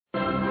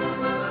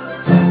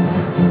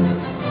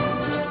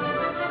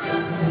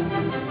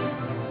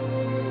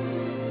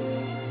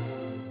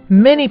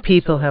Many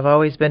people have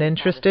always been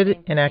interested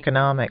in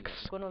economics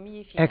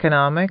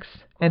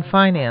and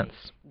finance.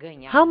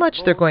 How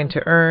much they're going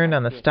to earn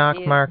on the stock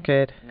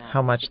market,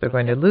 how much they're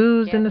going to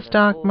lose in the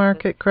stock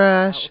market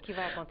crash,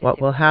 what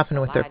will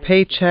happen with their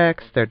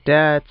paychecks, their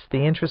debts,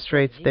 the interest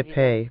rates they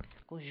pay.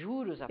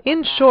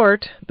 In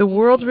short, the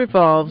world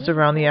revolves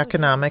around the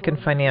economic and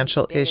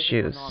financial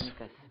issues.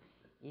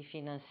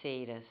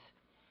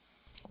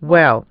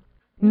 Well,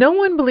 no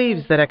one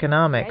believes that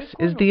economics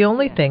is the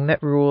only thing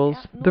that rules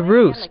the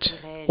roost,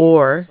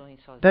 or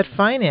that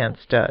finance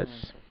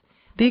does.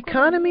 The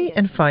economy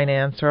and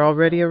finance are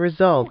already a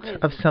result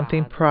of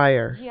something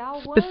prior,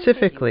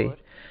 specifically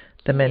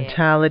the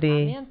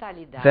mentality,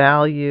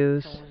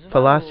 values,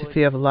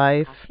 philosophy of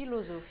life,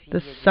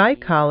 the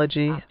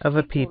psychology of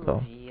a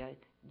people.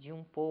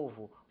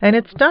 And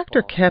it's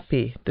Dr.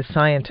 Kepi, the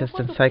scientist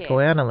and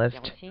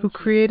psychoanalyst, who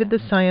created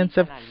the science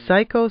of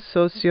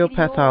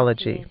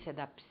psychosociopathology,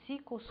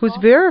 who's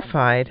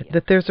verified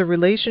that there's a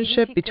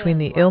relationship between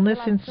the illness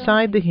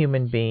inside the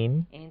human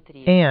being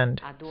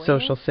and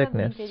social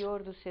sickness.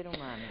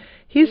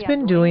 He's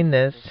been doing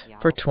this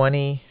for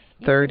 20,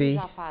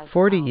 30,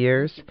 40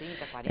 years,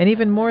 and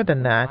even more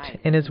than that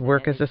in his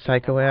work as a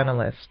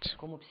psychoanalyst.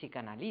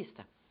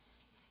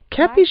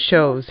 Kepi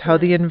shows how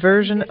the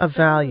inversion of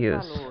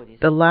values,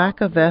 the lack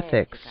of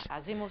ethics,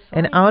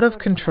 and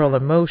out-of-control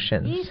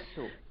emotions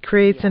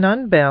creates an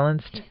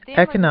unbalanced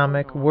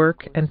economic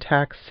work and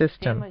tax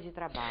system,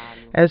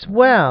 as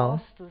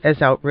well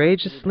as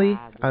outrageously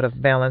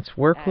out-of-balance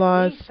work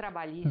laws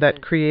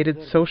that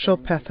created social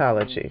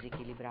pathology,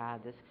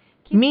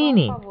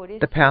 meaning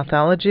the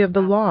pathology of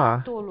the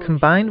law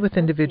combined with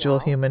individual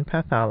human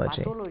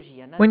pathology.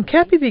 When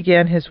Kepi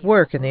began his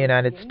work in the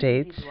United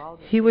States,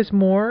 he was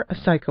more a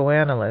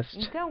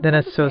psychoanalyst than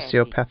a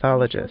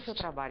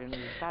sociopathologist.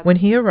 When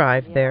he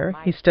arrived there,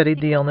 he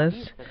studied the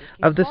illness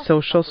of the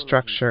social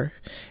structure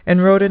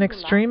and wrote an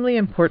extremely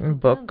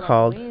important book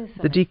called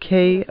The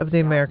Decay of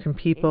the American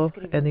People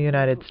and the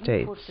United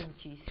States.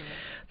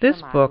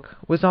 This book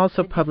was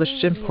also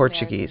published in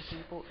Portuguese,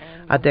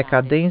 A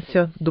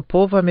Decadência do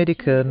Povo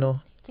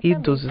Americano e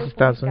dos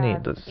Estados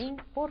Unidos.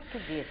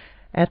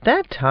 At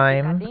that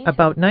time,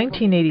 about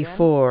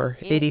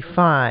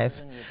 1984-85,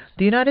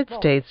 the United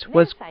States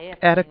was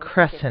at a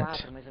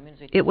crescent.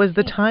 It was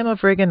the time of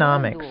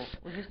Reaganomics,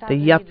 the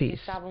yuppies,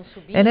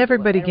 and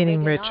everybody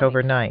getting rich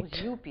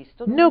overnight.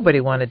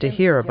 Nobody wanted to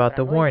hear about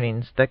the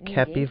warnings that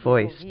Kepi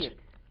voiced.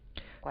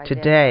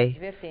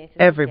 Today,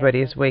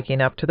 everybody is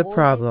waking up to the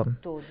problem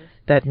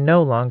that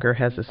no longer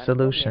has a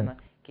solution.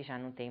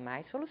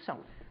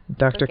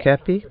 Dr.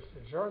 Kepi?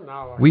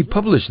 We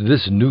published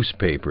this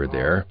newspaper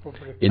there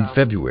in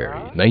February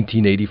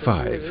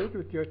 1985.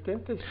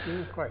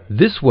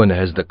 This one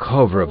has the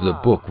cover of the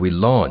book we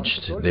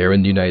launched there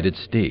in the United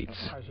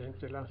States.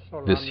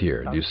 This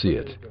here, do you see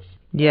it?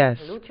 Yes,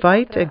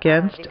 Fight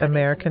Against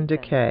American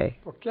Decay.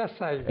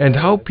 And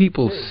how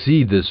people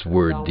see this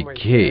word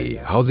decay,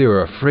 how they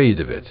are afraid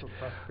of it.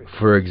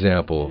 For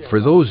example, for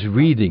those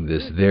reading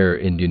this there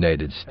in the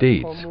United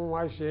States,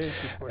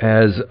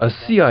 as a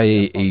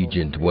CIA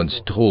agent once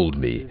told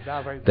me,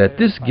 that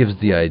this gives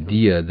the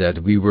idea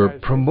that we were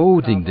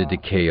promoting the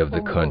decay of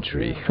the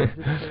country.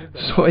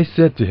 So I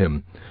said to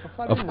him,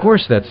 of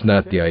course that's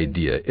not the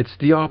idea, it's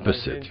the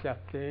opposite.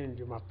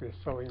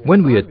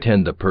 When we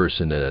attend a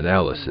person in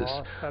analysis,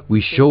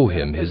 we show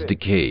him his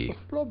decay.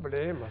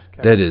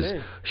 That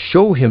is,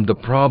 show him the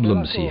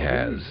problems he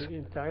has.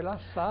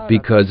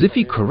 Because if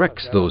he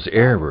corrects those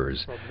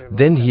errors,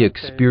 then he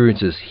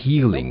experiences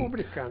healing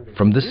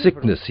from the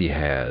sickness he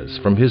has,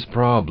 from his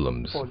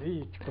problems.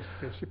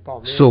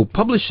 So,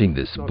 publishing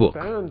this book,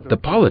 the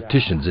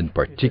politicians in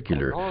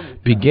particular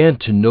began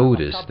to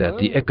notice that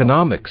the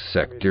economic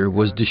sector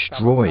was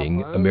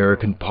destroying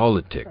American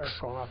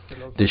politics,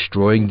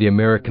 destroying the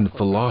American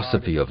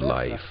philosophy of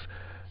life,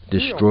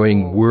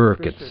 destroying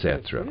work,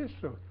 etc.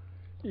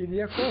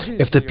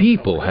 If the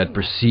people had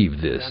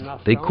perceived this,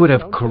 they could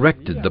have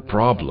corrected the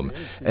problem,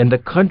 and the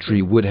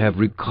country would have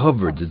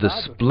recovered the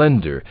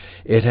splendor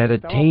it had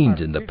attained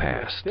in the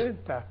past.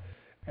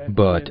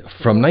 But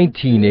from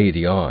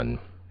 1980 on,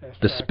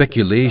 the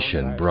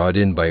speculation brought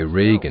in by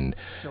Reagan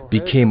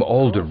became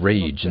all the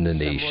rage in the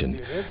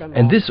nation,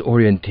 and this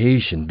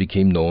orientation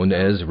became known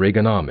as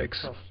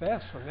Reaganomics.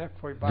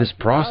 This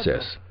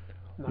process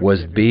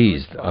was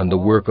based on the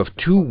work of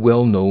two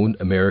well-known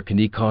American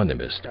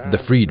economists, the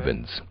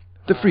Friedmans,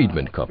 the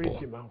Friedman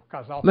couple.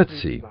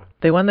 Let's see.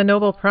 They won the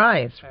Nobel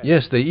Prize.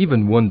 Yes, they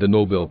even won the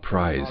Nobel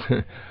Prize.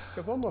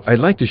 I'd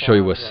like to show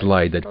you a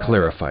slide that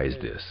clarifies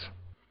this.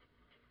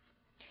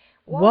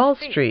 Wall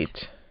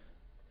Street,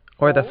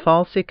 or the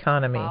false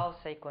economy.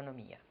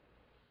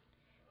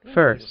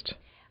 First,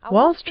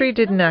 Wall Street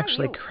didn't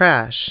actually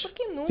crash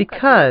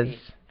because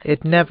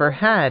it never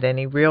had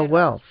any real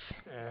wealth.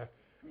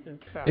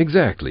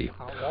 Exactly.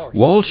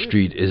 Wall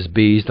Street is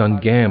based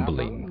on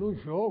gambling,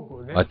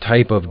 a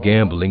type of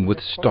gambling with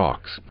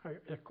stocks.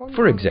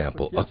 For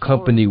example, a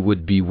company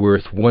would be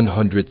worth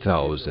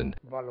 100,000,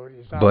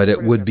 but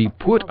it would be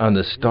put on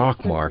the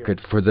stock market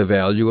for the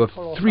value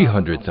of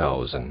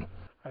 300,000.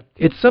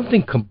 It's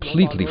something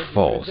completely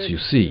false, you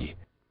see.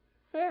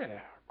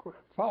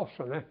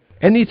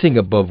 Anything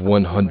above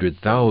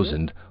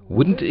 100,000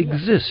 wouldn't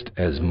exist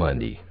as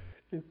money.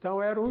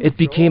 It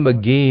became a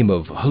game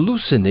of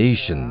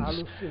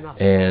hallucinations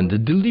and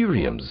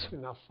deliriums.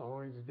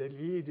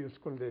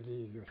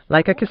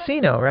 Like a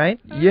casino, right?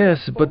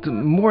 Yes, but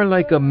more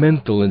like a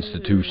mental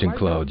institution,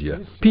 Claudia.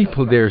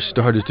 People there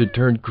started to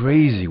turn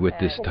crazy with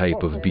this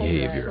type of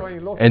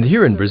behavior. And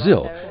here in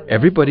Brazil,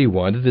 everybody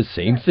wanted the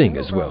same thing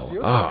as well.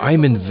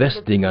 I'm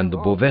investing on the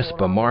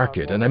Bovespa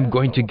market and I'm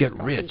going to get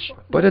rich.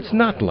 But it's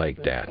not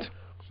like that.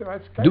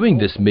 Doing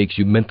this makes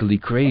you mentally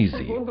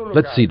crazy.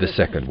 Let's see the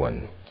second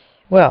one.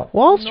 Well,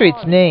 Wall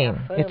Street's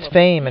name, its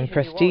fame and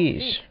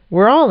prestige,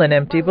 were all an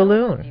empty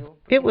balloon.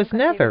 It was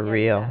never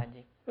real.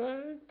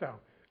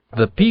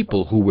 The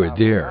people who were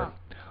there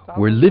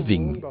were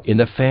living in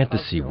a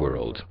fantasy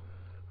world.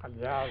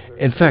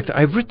 In fact,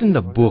 I've written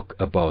a book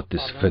about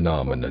this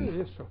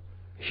phenomenon.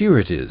 Here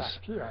it is.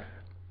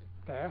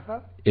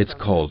 It's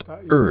called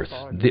Earth,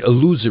 the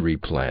Illusory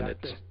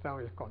Planet.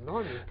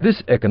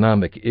 This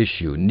economic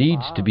issue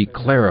needs to be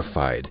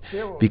clarified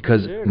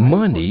because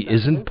money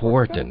is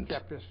important.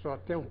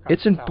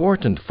 It's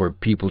important for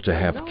people to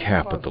have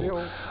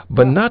capital,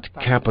 but not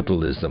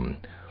capitalism,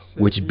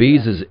 which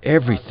bases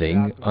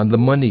everything on the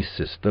money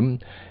system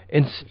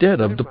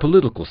instead of the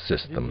political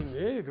system.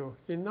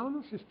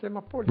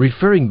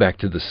 Referring back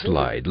to the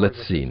slide,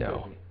 let's see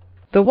now.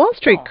 The Wall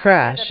Street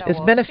crash is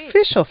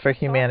beneficial for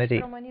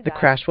humanity. The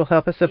crash will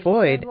help us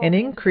avoid an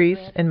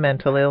increase in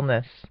mental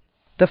illness.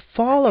 The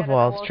fall of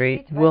Wall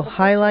Street will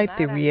highlight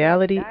the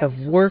reality of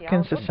work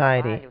in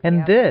society,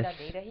 and this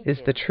is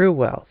the true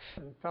wealth.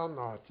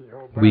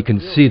 We can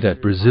see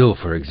that Brazil,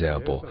 for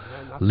example,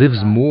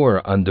 lives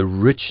more on the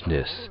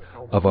richness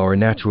of our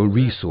natural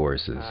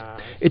resources.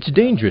 It's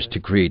dangerous to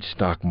create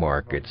stock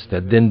markets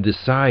that then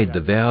decide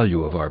the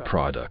value of our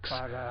products.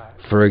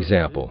 For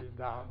example,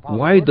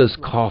 why does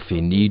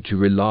coffee need to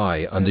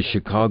rely on the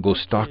Chicago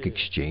Stock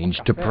Exchange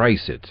to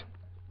price it?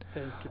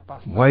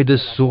 Why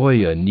does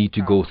soya need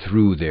to go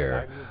through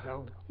there?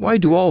 Why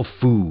do all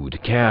food,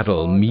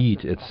 cattle,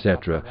 meat,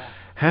 etc.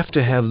 have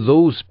to have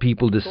those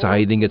people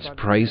deciding its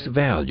price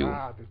value?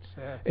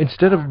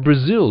 Instead of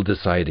Brazil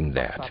deciding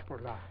that?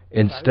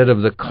 Instead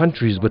of the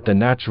countries with the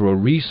natural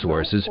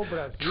resources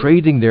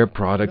trading their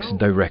products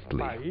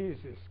directly?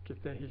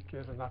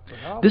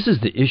 This is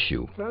the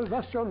issue,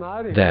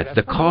 that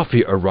the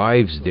coffee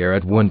arrives there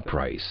at one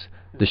price.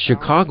 The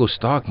Chicago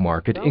stock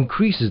market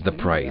increases the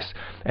price,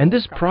 and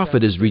this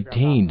profit is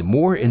retained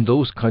more in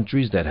those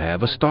countries that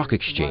have a stock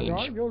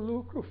exchange.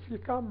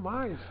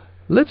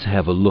 Let's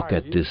have a look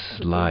at this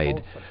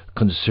slide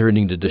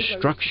concerning the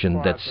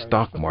destruction that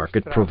stock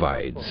market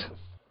provides.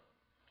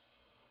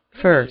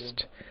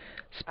 First,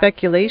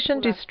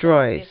 speculation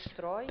destroys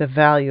the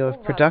value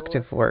of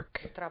productive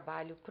work.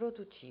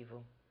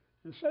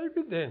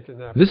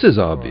 This is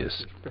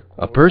obvious.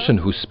 A person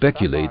who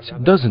speculates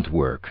doesn't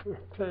work.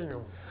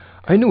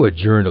 I knew a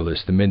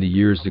journalist many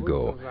years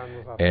ago,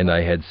 and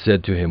I had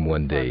said to him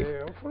one day,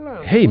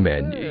 "Hey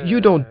man,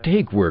 you don't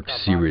take work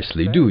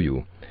seriously, do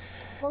you?"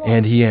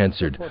 And he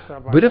answered,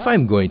 "But if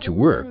I'm going to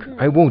work,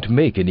 I won't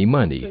make any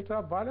money.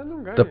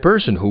 The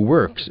person who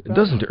works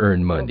doesn't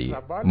earn money.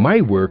 My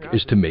work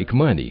is to make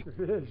money."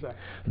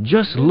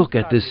 Just look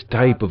at this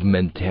type of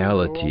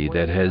mentality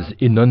that has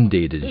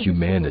inundated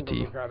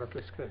humanity.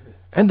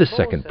 And the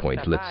second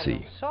point, let's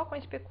see.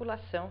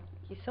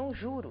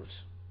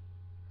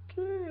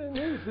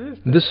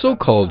 The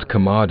so-called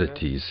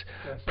commodities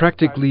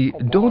practically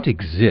don't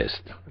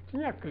exist.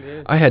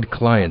 I had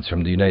clients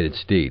from the United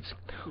States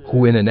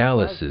who in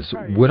analysis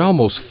would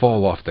almost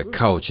fall off the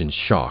couch in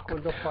shock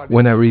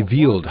when I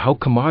revealed how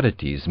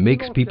commodities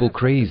makes people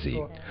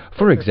crazy.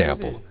 For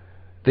example,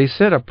 they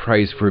set a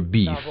price for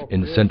beef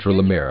in Central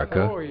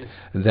America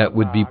that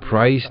would be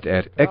priced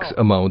at X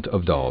amount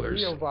of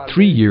dollars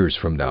 3 years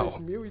from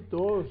now.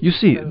 You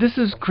see, this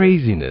is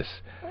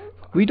craziness.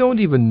 We don't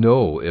even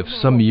know if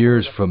some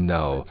years from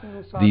now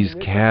these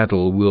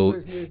cattle will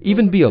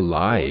even be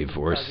alive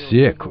or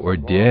sick or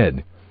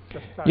dead.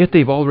 Yet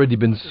they've already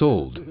been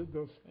sold.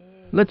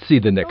 Let's see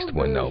the next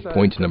one now,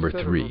 point number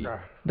 3.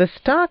 The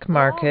stock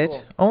market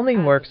only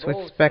works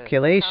with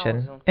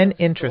speculation and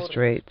interest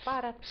rates.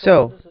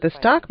 So, the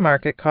stock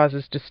market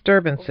causes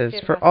disturbances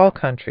for all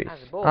countries.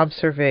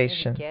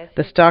 Observation.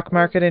 The stock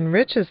market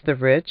enriches the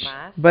rich,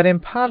 but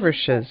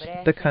impoverishes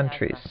the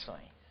countries.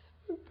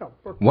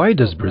 Why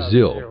does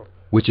Brazil,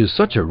 which is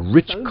such a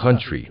rich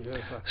country,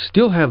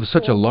 still have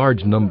such a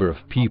large number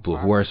of people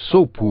who are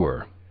so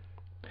poor?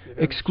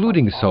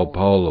 Excluding Sao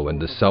Paulo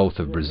and the south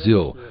of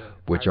Brazil,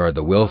 which are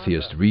the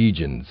wealthiest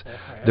regions,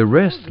 the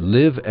rest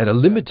live at a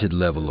limited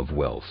level of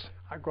wealth.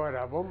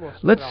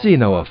 Let's see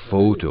now a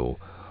photo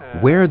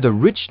where the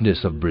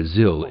richness of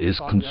Brazil is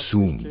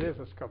consumed.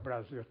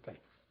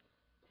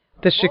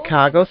 The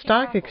Chicago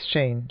Stock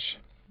Exchange.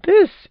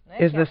 This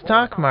is the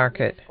stock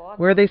market,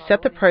 where they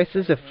set the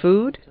prices of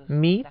food,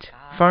 meat,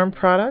 farm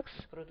products,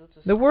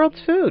 the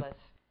world's food.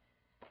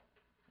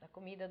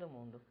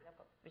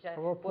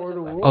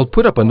 I'll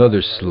put up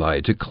another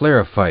slide to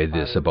clarify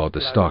this about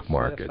the stock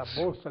markets.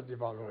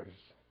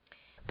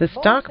 The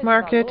stock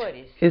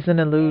market is an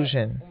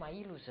illusion.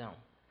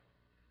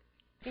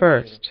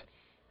 First,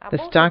 the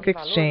stock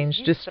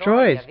exchange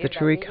destroys the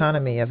true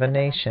economy of a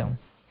nation.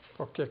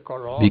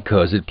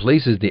 Because it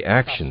places the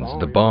actions,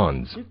 the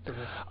bonds,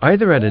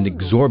 either at an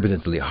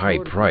exorbitantly high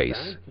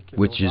price,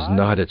 which is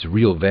not its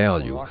real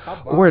value,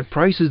 or it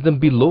prices them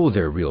below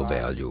their real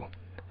value.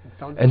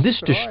 And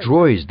this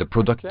destroys the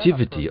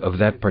productivity of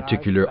that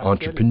particular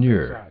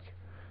entrepreneur.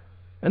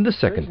 And the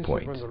second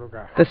point.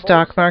 The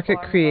stock market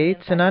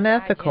creates an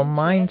unethical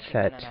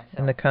mindset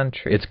in the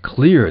country. It's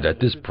clear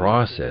that this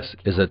process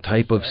is a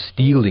type of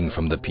stealing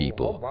from the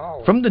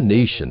people, from the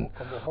nation,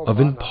 of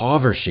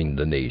impoverishing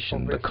the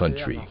nation, the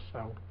country,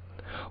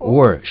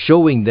 or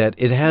showing that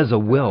it has a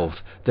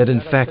wealth that in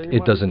fact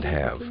it doesn't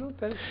have.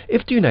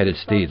 If the United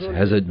States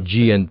has a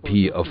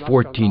GNP of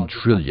 14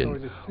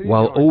 trillion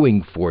while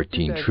owing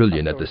 14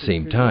 trillion at the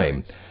same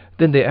time,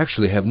 then they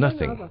actually have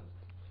nothing.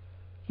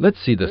 Let's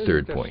see the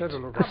third point.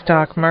 The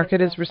stock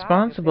market is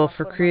responsible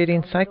for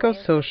creating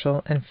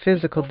psychosocial and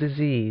physical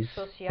disease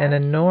and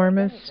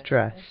enormous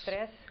stress.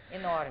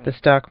 The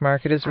stock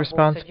market is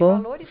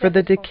responsible for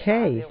the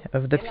decay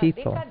of the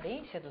people.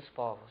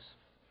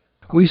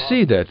 We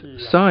see that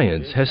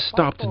science has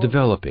stopped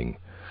developing.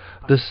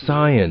 The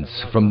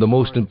science from the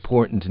most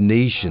important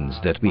nations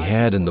that we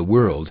had in the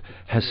world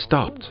has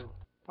stopped.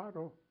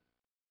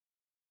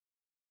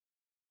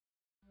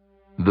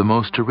 The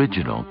most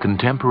original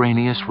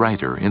contemporaneous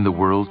writer in the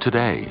world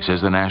today,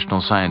 says the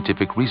National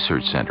Scientific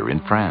Research Center in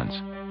France.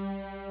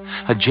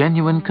 A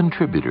genuine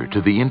contributor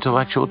to the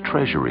intellectual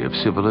treasury of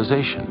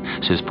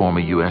civilization, says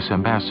former U.S.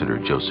 Ambassador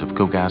Joseph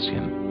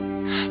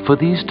Gogasian. For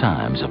these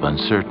times of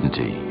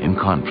uncertainty and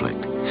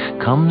conflict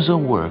comes a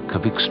work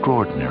of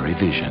extraordinary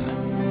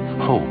vision,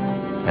 hope,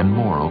 and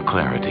moral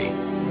clarity.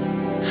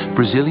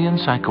 Brazilian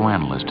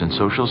psychoanalyst and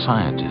social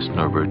scientist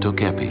Norberto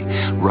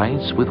Keppe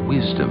writes with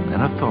wisdom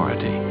and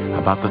authority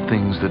about the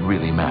things that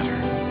really matter.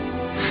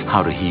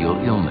 How to heal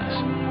illness,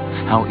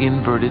 how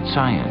inverted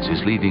science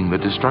is leading the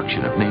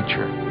destruction of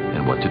nature,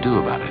 and what to do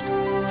about it.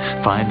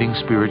 Finding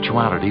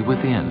spirituality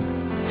within,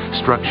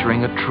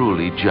 structuring a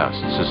truly just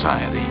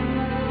society.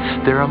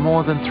 There are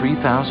more than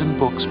 3,000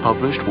 books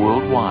published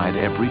worldwide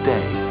every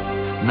day.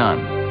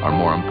 None are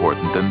more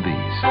important than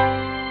these.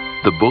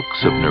 The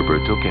books of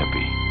Norberto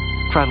Keppe.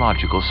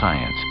 Trilogical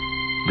science,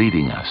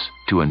 leading us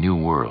to a new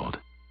world.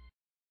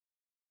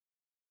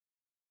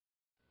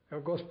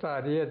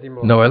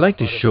 Now I'd like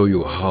to show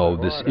you how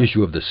this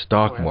issue of the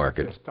stock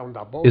market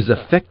is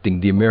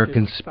affecting the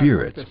American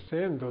spirit.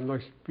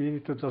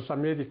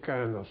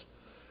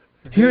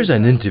 Here's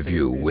an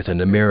interview with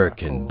an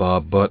American,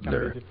 Bob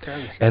Butler,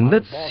 and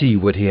let's see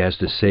what he has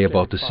to say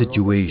about the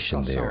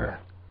situation there.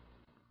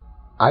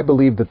 I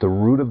believe that the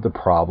root of the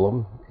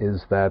problem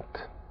is that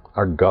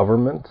our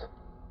government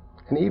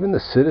and even the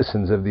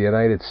citizens of the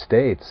United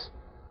States,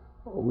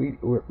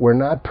 we're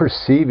not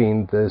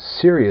perceiving the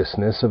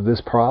seriousness of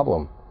this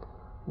problem.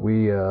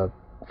 We,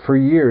 for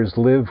years,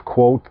 lived,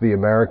 quote, the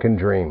American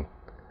dream.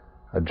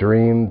 A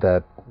dream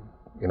that,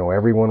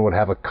 everyone would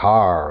have a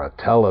car, a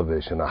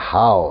television, a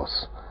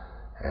house,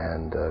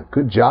 and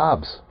good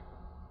jobs.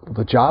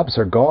 The jobs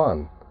are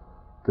gone.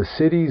 The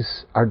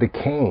cities are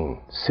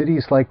decaying.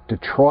 Cities like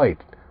Detroit,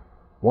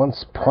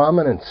 once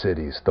prominent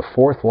cities, the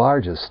fourth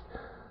largest,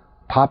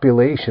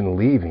 population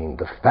leaving,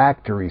 the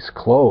factories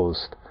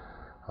closed,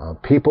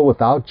 people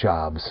without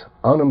jobs,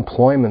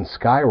 unemployment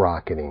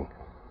skyrocketing,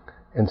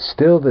 and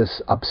still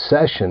this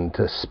obsession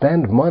to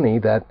spend money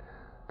that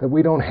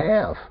we don't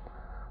have.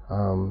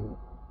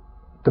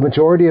 The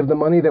majority of the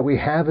money that we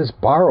have is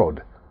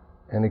borrowed,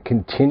 and it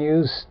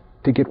continues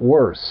to get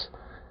worse.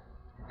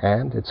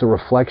 And it's a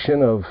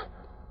reflection of,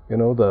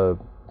 the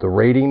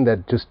rating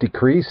that just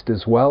decreased,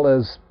 as well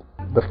as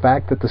the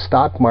fact that the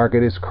stock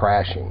market is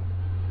crashing.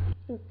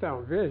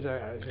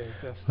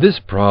 This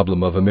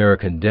problem of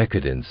American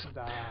decadence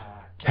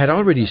had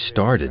already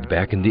started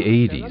back in the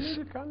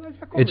 80s.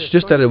 It's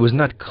just that it was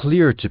not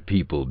clear to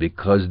people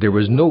because there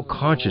was no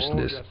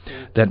consciousness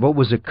that what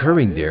was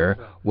occurring there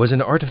was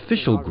an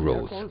artificial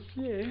growth.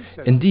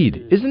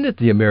 Indeed, isn't it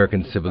the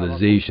American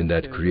civilization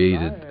that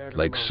created,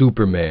 like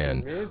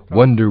Superman,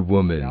 Wonder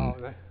Woman,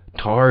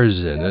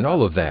 Tarzan, and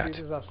all of that,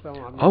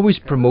 always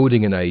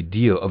promoting an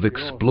idea of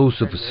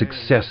explosive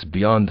success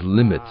beyond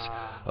limits,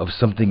 of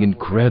something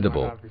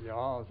incredible?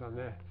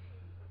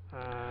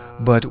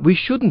 But we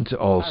shouldn't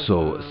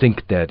also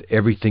think that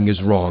everything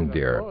is wrong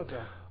there.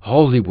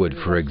 Hollywood,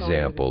 for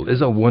example,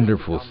 is a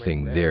wonderful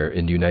thing there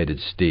in the United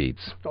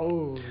States.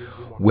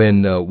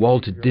 When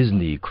Walt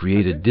Disney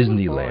created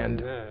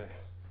Disneyland,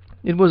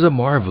 it was a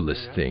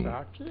marvelous thing.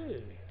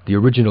 The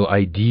original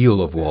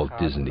ideal of Walt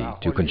Disney,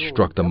 to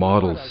construct a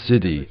model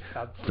city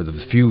for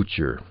the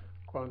future,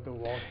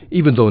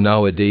 even though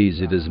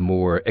nowadays it is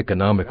more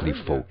economically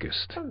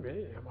focused.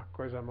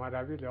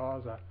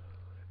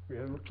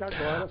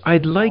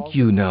 I'd like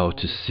you now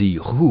to see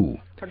who,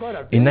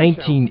 in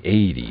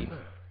 1980,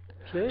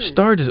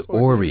 started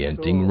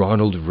orienting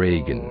Ronald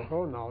Reagan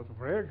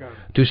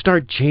to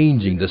start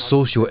changing the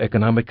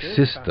socio-economic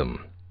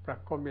system.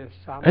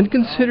 And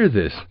consider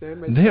this,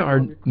 they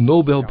are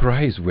Nobel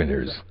Prize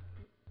winners.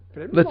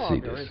 Let's see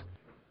this.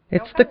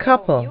 It's the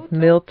couple,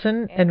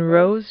 Milton and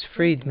Rose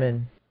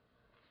Friedman.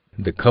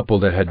 The couple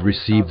that had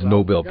received the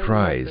Nobel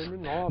Prize,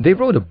 they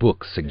wrote a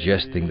book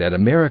suggesting that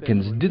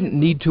Americans didn't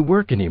need to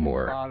work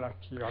anymore.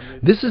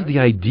 This is the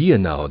idea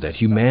now that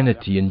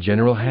humanity in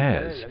general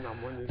has,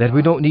 that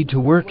we don't need to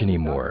work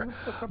anymore.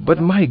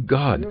 But my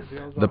God,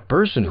 the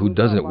person who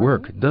doesn't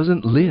work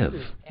doesn't live.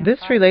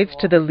 This relates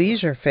to the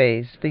leisure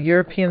phase the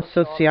European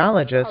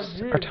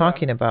sociologists are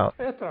talking about.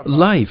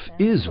 Life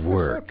is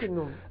work.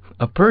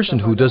 A person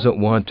who doesn't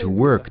want to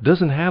work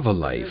doesn't have a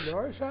life.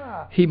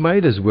 He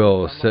might as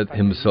well set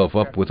himself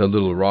up with a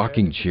little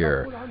rocking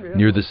chair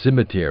near the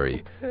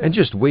cemetery and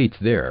just wait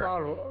there.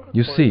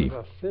 You see,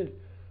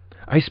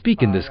 I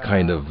speak in this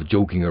kind of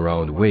joking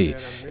around way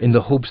in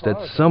the hopes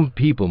that some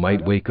people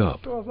might wake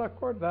up.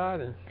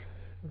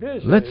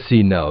 Let's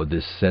see now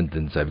this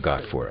sentence I've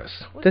got for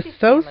us. The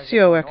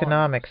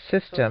socio-economic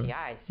system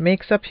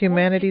makes up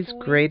humanity's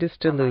greatest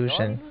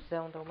delusion.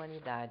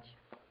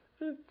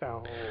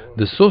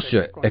 The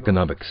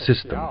socio-economic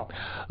system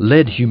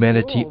led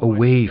humanity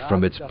away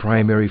from its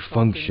primary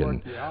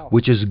function,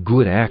 which is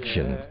good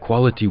action,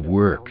 quality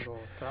work.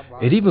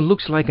 It even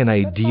looks like an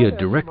idea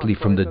directly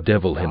from the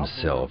devil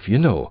himself, you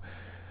know.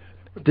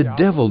 The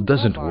devil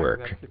doesn't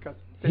work.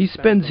 He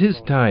spends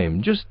his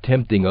time just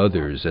tempting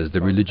others, as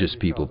the religious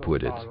people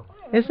put it.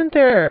 Isn't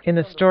there in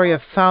the story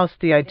of Faust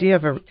the idea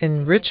of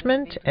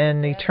enrichment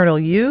and eternal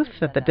youth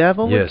that the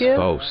devil would give? Yes,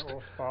 Faust,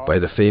 by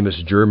the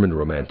famous German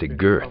romantic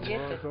Goethe,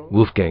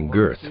 Wolfgang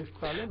Goethe.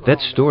 That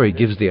story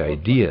gives the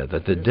idea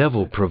that the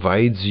devil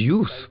provides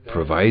youth,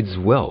 provides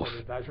wealth.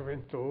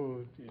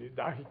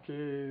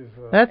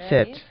 That's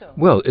it.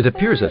 Well, it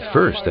appears at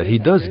first that he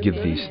does give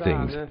these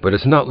things, but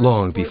it's not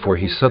long before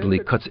he suddenly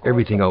cuts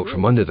everything out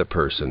from under the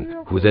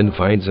person, who then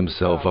finds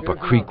himself up a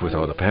creek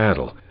without a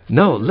paddle.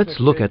 Now, let's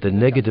look at the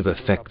negative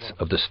effects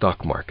of the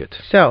stock market.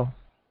 So,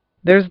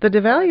 there's the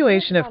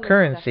devaluation of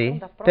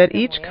currency that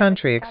each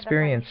country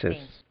experiences.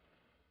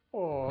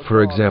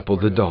 For example,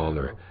 the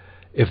dollar.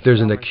 If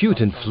there's an acute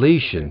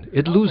inflation,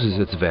 it loses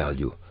its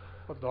value.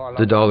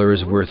 The dollar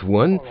is worth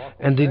 1,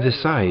 and they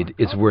decide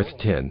it's worth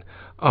 10.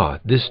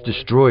 This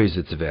destroys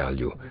its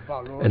value,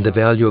 and the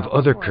value of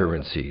other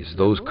currencies,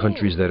 those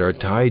countries that are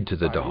tied to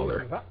the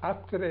dollar.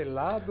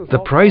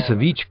 The price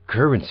of each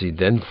currency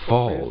then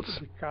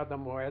falls.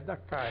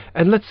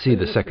 And let's see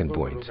the second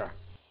point.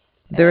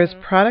 There is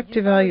product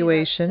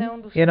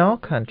devaluation in all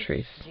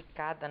countries.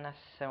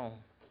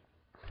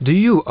 Do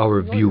you,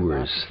 our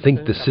viewers,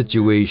 think the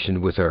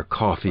situation with our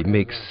coffee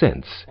makes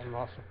sense?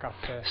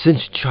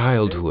 Since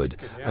childhood,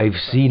 I've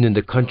seen in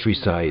the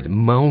countryside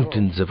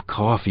mountains of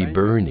coffee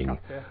burning,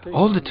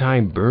 all the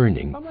time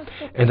burning,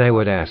 and I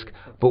would ask,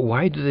 but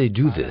why do they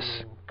do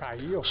this?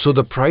 So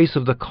the price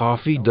of the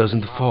coffee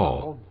doesn't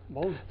fall.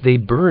 They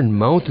burn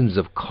mountains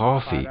of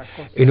coffee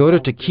in order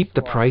to keep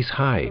the price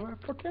high.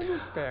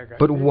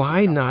 But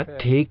why not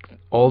take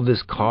all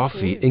this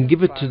coffee and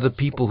give it to the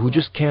people who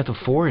just can't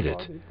afford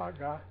it?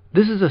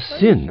 This is a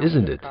sin,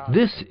 isn't it?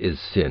 This is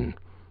sin.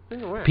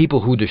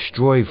 People who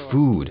destroy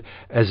food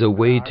as a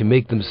way to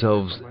make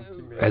themselves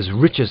as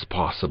rich as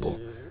possible.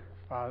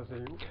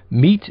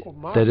 Meat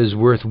that is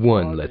worth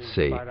 1, let's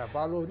say,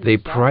 they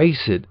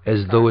price it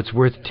as though it's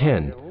worth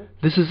 10.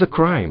 This is a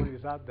crime.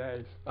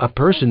 A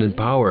person in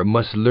power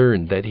must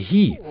learn that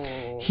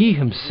he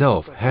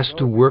himself has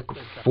to work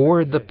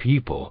for the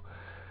people.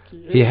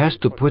 He has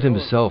to put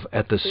himself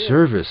at the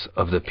service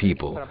of the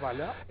people,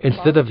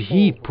 instead of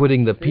he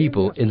putting the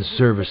people in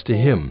service to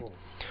him.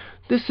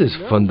 This is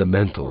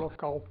fundamental.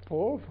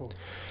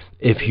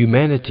 If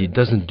humanity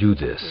doesn't do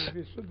this,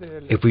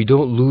 if we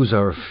don't lose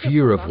our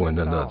fear of one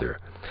another,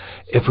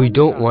 if we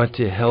don't want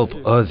to help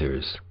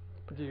others,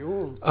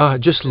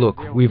 just look,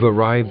 we've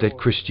arrived at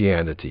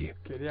Christianity,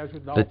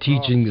 the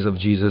teachings of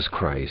Jesus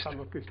Christ.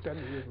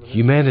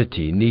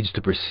 Humanity needs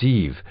to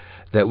perceive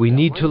that we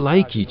need to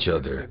like each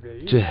other,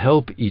 to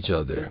help each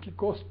other.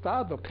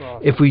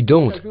 If we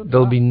don't,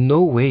 there'll be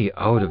no way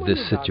out of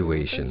this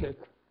situation.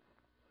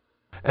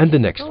 And the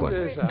next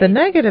one. The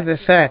negative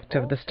effect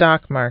of the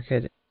stock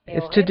market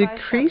is to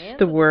decrease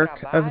the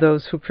work of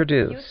those who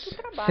produce,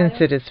 since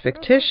it is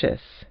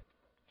fictitious.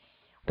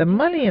 The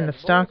money in the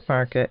stock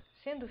market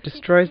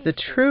destroys the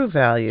true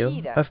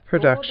value of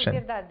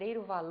production.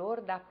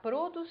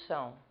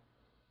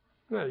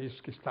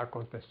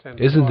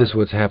 Isn't this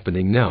what's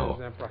happening now?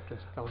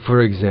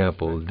 For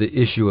example, the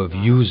issue of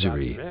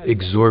usury,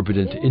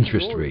 exorbitant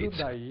interest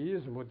rates.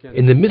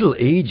 In the Middle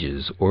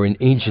Ages or in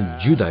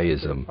ancient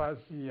Judaism,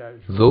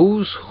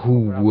 those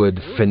who would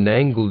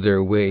finagle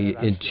their way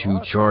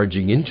into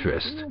charging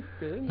interest,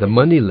 the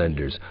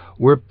moneylenders,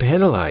 were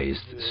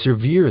penalized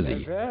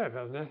severely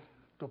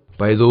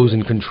by those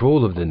in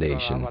control of the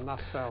nation.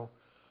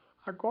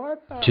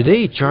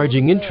 Today,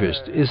 charging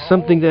interest is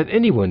something that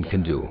anyone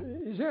can do.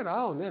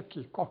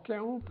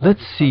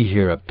 Let's see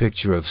here a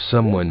picture of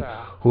someone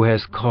who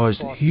has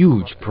caused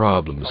huge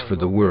problems for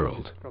the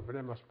world.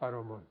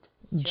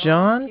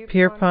 John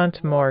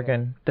Pierpont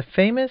Morgan, the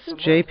famous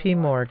J.P.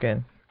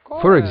 Morgan.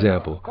 For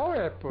example,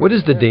 what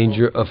is the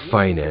danger of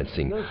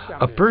financing?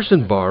 A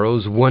person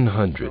borrows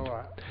 100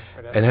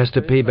 and has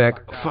to pay back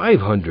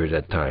 500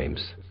 at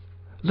times.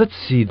 Let's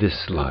see this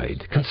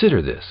slide.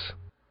 Consider this.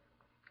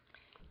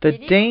 The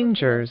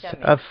dangers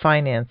of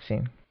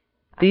financing.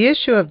 The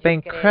issue of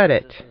bank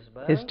credit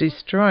is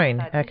destroying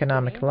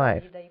economic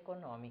life.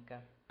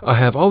 I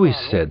have always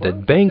said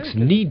that banks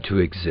need to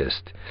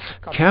exist.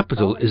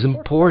 Capital is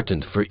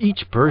important for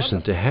each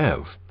person to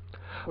have.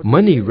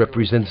 Money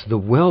represents the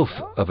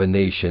wealth of a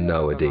nation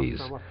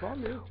nowadays.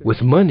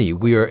 With money,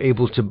 we are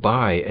able to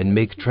buy and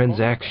make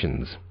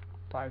transactions.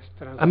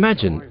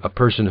 Imagine a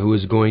person who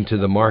is going to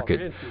the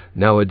market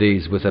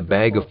nowadays with a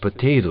bag of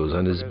potatoes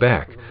on his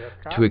back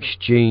to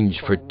exchange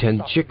for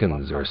 10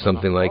 chickens or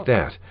something like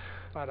that,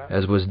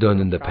 as was done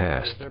in the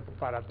past.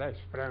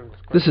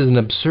 This is an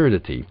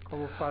absurdity.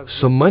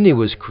 So money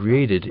was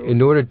created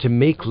in order to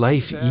make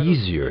life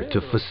easier,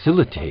 to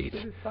facilitate.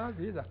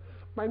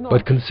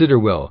 But consider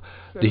well,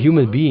 the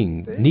human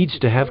being needs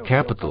to have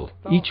capital,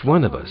 each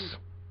one of us.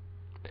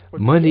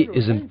 Money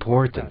is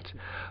important,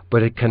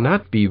 but it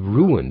cannot be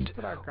ruined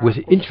with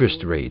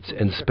interest rates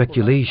and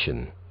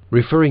speculation.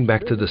 Referring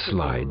back to the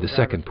slide, the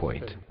second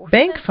point.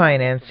 Bank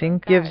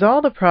financing gives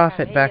all the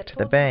profit back to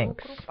the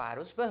banks.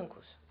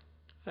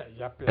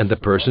 And the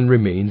person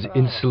remains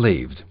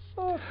enslaved.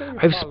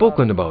 I've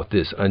spoken about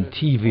this on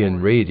TV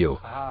and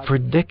radio for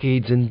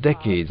decades and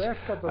decades.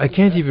 I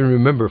can't even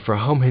remember for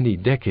how many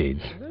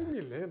decades.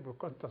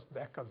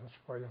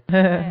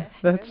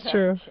 That's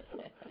true.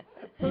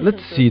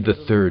 Let's see the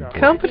third point.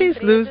 Companies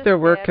lose their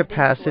work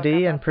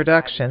capacity and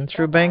production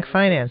through bank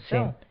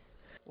financing.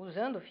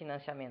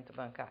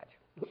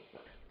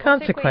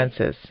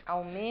 Consequences.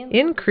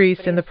 Increase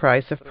in the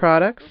price of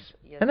products,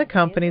 and the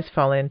companies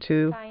fall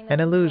into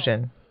an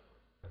illusion.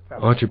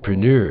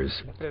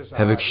 Entrepreneurs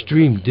have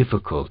extreme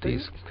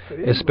difficulties,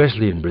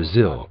 especially in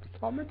Brazil.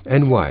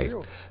 And why?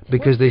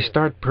 Because they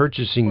start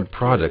purchasing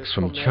products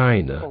from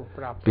China,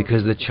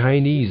 because the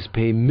Chinese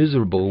pay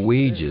miserable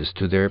wages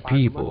to their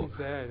people.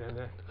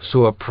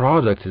 So a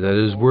product that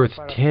is worth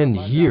 10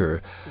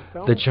 here,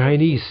 the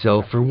Chinese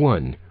sell for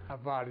 1.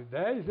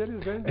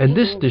 And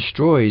this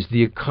destroys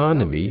the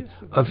economy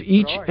of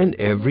each and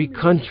every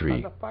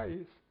country.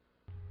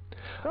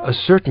 A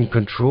certain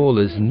control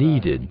is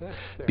needed,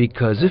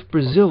 because if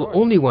Brazil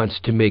only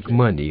wants to make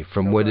money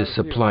from what is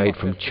supplied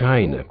from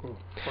China,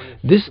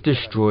 this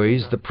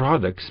destroys the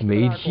products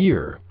made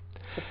here,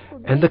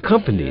 and the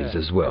companies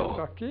as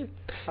well.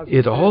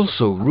 It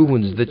also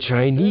ruins the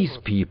Chinese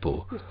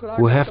people,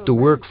 who have to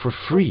work for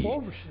free,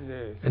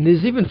 and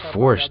is even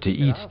forced to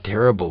eat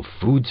terrible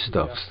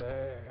foodstuffs.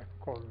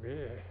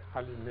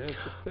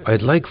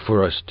 I'd like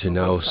for us to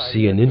now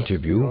see an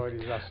interview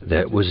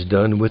that was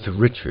done with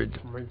Richard.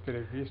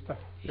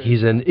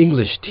 He's an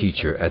English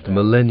teacher at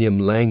Millennium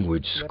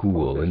Language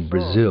School in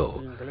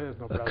Brazil,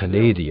 a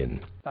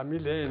Canadian.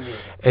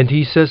 And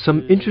he says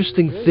some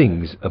interesting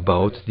things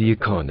about the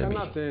economy.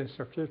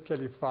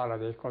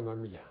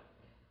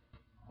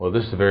 Well,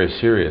 this is a very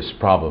serious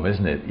problem,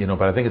 isn't it?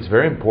 But I think it's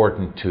very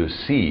important to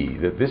see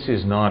that this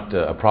is not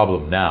a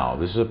problem now.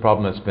 This is a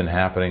problem that's been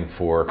happening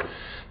for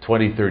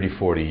 20, 30,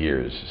 40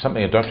 years.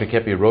 Something that Dr.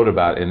 Kepi wrote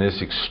about in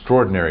this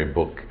extraordinary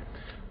book,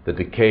 The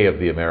Decay of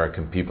the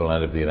American People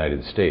and of the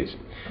United States.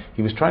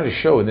 He was trying to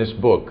show in this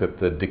book that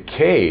the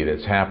decay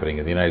that's happening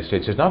in the United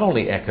States is not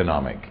only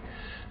economic,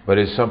 but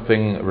is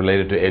something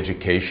related to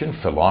education,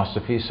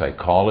 philosophy,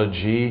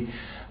 psychology,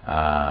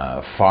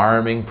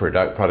 farming,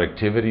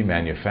 productivity,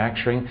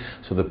 manufacturing.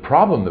 So the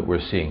problem that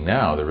we're seeing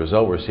now, the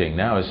result we're seeing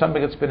now, is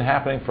something that's been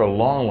happening for a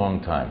long,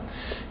 long time.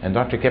 And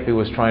Dr. Kepi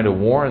was trying to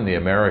warn the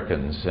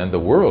Americans and the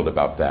world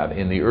about that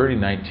in the early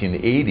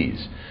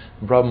 1980s.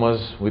 The problem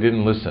was we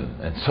didn't listen,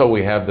 and so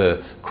we have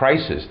the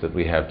crisis that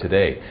we have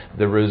today.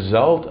 The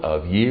result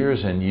of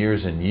years and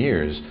years and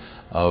years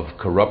of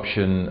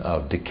corruption,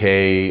 of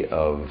decay,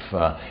 of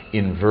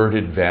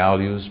inverted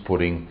values,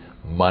 putting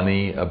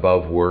money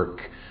above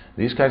work.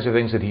 These kinds of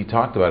things that he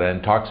talked about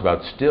and talks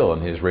about still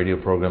in his radio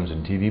programs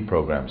and TV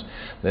programs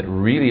that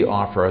really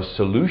offer us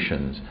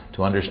solutions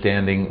to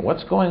understanding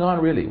what's going on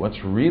really,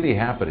 what's really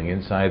happening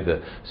inside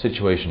the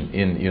situation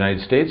in the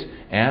United States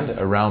and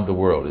around the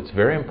world. It's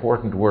very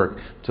important work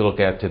to look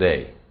at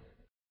today.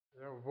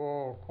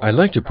 I'd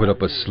like to put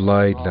up a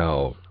slide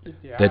now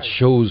that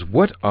shows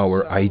what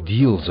our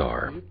ideals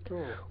are,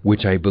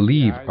 which I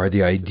believe are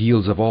the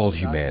ideals of all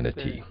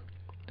humanity.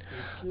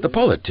 The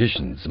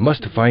politicians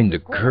must find the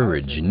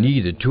courage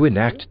needed to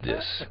enact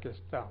this.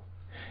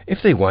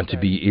 If they want to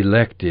be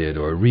elected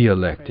or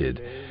re-elected,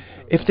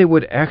 if they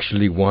would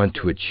actually want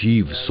to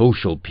achieve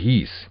social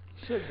peace,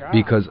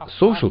 because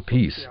social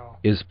peace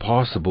is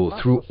possible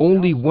through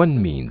only one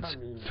means,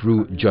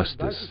 through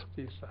justice.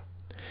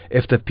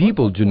 If the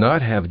people do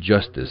not have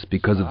justice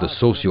because of the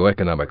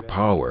socioeconomic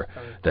power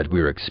that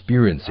we're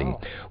experiencing,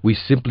 we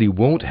simply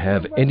won't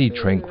have any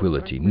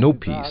tranquility, no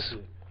peace.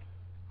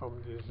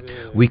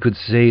 We could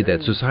say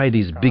that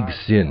society's big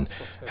sin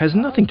has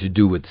nothing to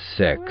do with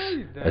sex,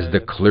 as the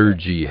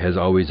clergy has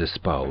always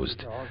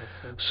espoused.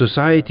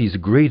 Society's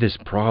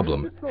greatest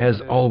problem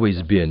has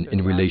always been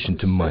in relation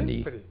to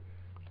money.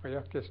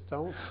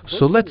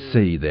 So let's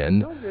say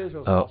then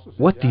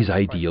what these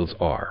ideals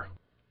are.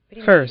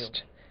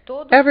 First,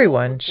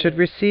 everyone should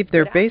receive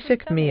their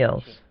basic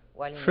meals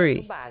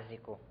free.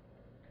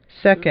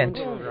 Second,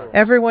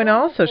 everyone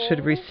also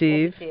should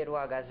receive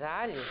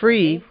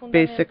free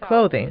basic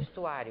clothing.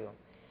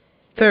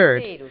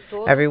 Third,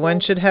 everyone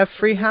should have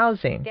free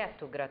housing.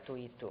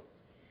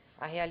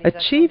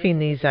 Achieving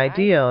these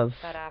ideals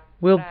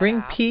will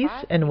bring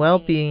peace and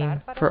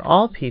well-being for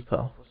all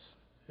people.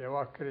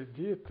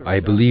 I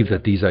believe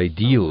that these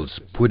ideals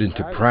put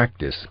into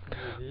practice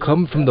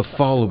come from the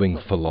following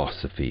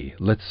philosophy.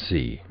 Let's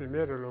see.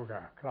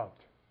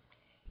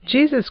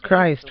 Jesus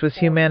Christ was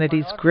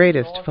humanity's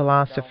greatest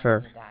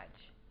philosopher.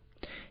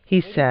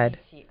 He said,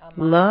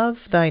 "Love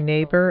thy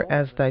neighbor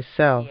as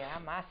thyself,"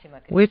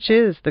 which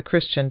is the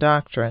Christian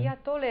doctrine.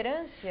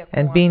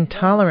 And being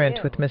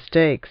tolerant with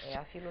mistakes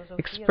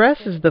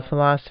expresses the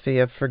philosophy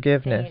of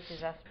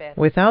forgiveness.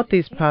 Without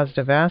these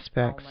positive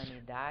aspects,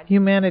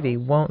 humanity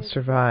won't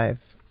survive.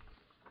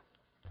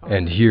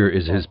 And here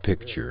is his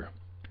picture.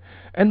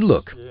 And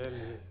look,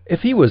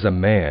 if he was a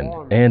man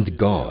and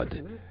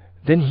God,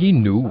 then he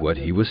knew what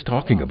he was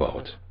talking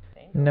about.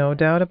 No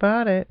doubt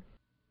about it.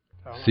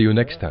 See you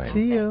next time.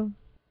 See you.